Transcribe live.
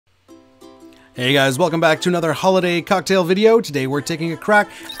Hey guys, welcome back to another holiday cocktail video. Today we're taking a crack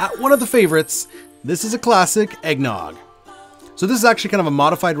at one of the favorites. This is a classic eggnog. So this is actually kind of a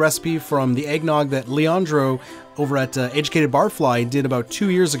modified recipe from the eggnog that Leandro over at Educated Barfly did about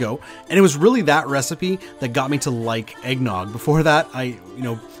 2 years ago. And it was really that recipe that got me to like eggnog. Before that,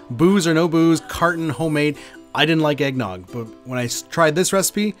 booze or no booze, carton, homemade, I didn't like eggnog. But when I tried this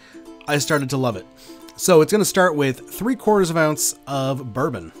recipe, I started to love it. So it's going to start with 3/4 ounce of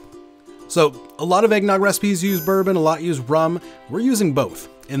bourbon. So a lot of eggnog recipes use bourbon, a lot use rum. We're using both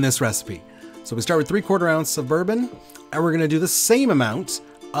in this recipe. So we start with 3/4 ounce of bourbon, and we're gonna do the same amount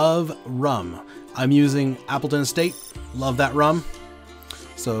of rum. I'm using Appleton Estate, love that rum.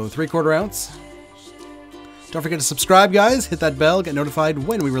 So 3/4 ounce. Don't forget to subscribe, guys, hit that bell, get notified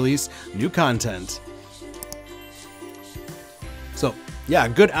when we release new content. So yeah, a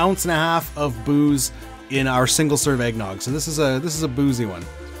good 1.5 ounces of booze in our single serve eggnog. So this is a boozy one.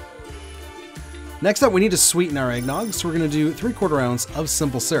 Next up, we need to sweeten our eggnog, so we're going to do 3/4 ounce of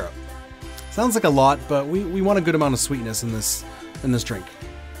simple syrup. Sounds like a lot, but we want a good amount of sweetness in this drink.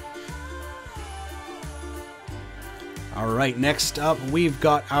 All right, next up, we've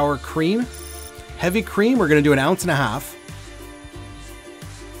got our cream. Heavy cream, we're going to do 1.5 ounces.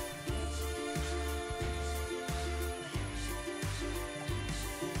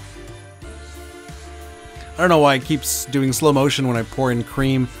 I don't know why it keeps doing slow motion when I pour in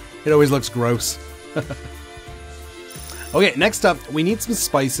cream. It always looks gross. Okay, next up, we need some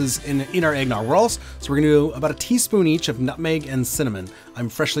spices in our eggnog. So we're gonna do about a teaspoon each of nutmeg and cinnamon. I'm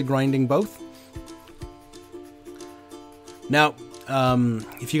freshly grinding both. Now,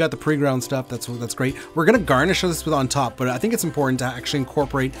 if you got the pre-ground stuff, that's great. We're gonna garnish this with on top, but I think it's important to actually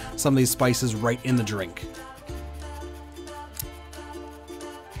incorporate some of these spices right in the drink.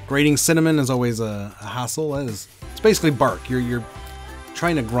 Grating cinnamon is always a hassle. It's basically bark. You're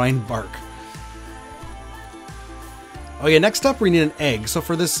trying to grind bark. Okay, next up we need an egg. So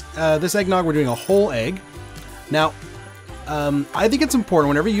for this eggnog, we're doing a whole egg. Now, I think it's important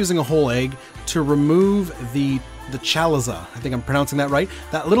whenever you're using a whole egg to remove the chalaza. I think I'm pronouncing that right.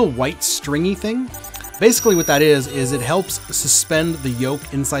 That little white stringy thing. Basically what that is it helps suspend the yolk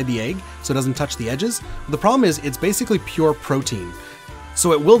inside the egg so it doesn't touch the edges. The problem is it's basically pure protein.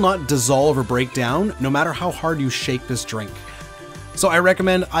 So it will not dissolve or break down no matter how hard you shake this drink. So I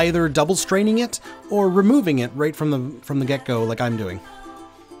recommend either double straining it or removing it right from the get-go like I'm doing.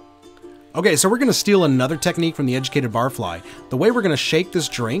 Okay, so we're going to steal another technique from the Educated Barfly. The way we're going to shake this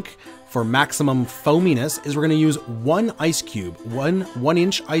drink for maximum foaminess is we're going to use one ice cube, one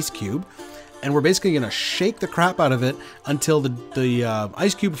inch ice cube, and we're basically going to shake the crap out of it until the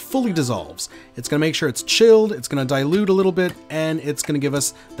ice cube fully dissolves. It's going to make sure it's chilled, it's going to dilute a little bit, and it's going to give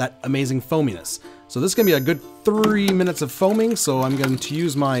us that amazing foaminess. So this is going to be a good 3 minutes of foaming, so I'm going to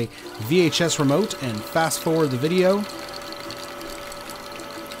use my VHS remote and fast forward the video.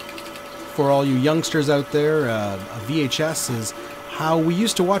 For all you youngsters out there, a VHS is how we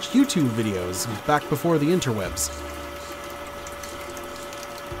used to watch YouTube videos back before the interwebs.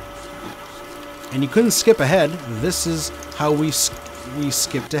 And you couldn't skip ahead. This is how we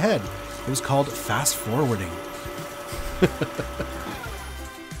skipped ahead. It was called fast forwarding.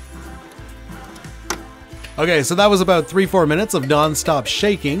 Okay, so that was about 3-4 minutes of non-stop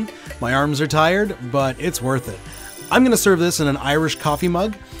shaking. My arms are tired, but it's worth it. I'm gonna serve this in an Irish coffee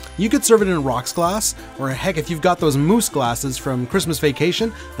mug. You could serve it in a rocks glass, or heck, if you've got those moose glasses from Christmas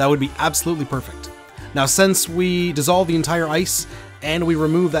Vacation, that would be absolutely perfect. Now, since we dissolve the entire ice and we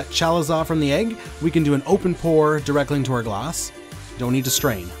remove that chalaza from the egg, we can do an open pour directly into our glass. Don't need to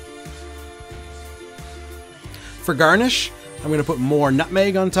strain. For garnish, I'm gonna put more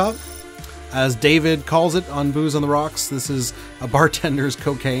nutmeg on top. As David calls it on Booze on the Rocks, this is a bartender's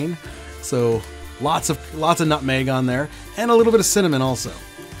cocaine. So lots of nutmeg on there, and a little bit of cinnamon also.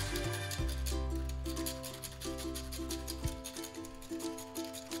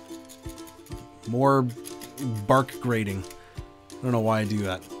 More bark grating. I don't know why I do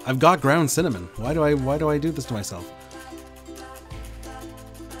that. I've got ground cinnamon. Why do I do this to myself?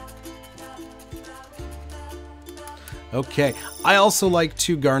 Okay, I also like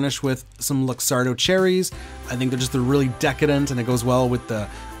to garnish with some Luxardo cherries. I think they're really decadent, and it goes well with the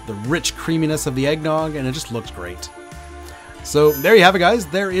rich creaminess of the eggnog, and it just looks great. So there you have it, guys.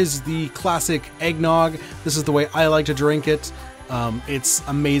 There is the classic eggnog. This is the way I like to drink it. It's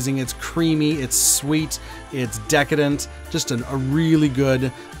amazing, it's creamy, it's sweet, it's decadent, just a really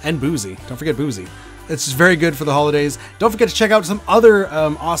good, and boozy. Don't forget boozy. It's just very good for the holidays. Don't forget to check out some other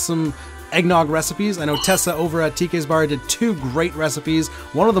awesome eggnog recipes. I know Tessa over at TK's Bar did 2 great recipes,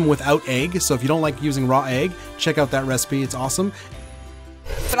 one of them without egg, so if you don't like using raw egg, check out that recipe, it's awesome.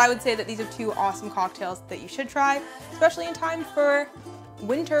 But I would say that these are two awesome cocktails that you should try, especially in time for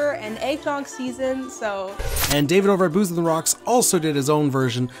winter and eggnog season, so. And David over at Booze on the Rocks also did his own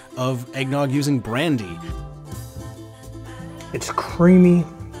version of eggnog using brandy. It's creamy,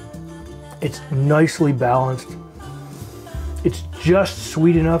 it's nicely balanced, it's just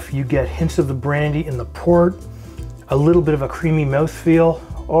sweet enough. You get hints of the brandy in the port, a little bit of a creamy mouthfeel.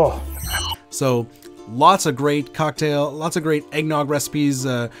 Oh. So lots of great eggnog recipes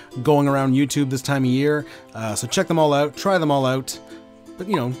going around YouTube this time of year. So check them all out, try them all out. But,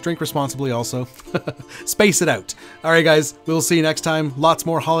 you know, drink responsibly also. Space it out. All right, guys, we'll see you next time. Lots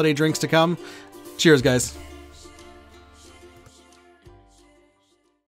more holiday drinks to come. Cheers, guys.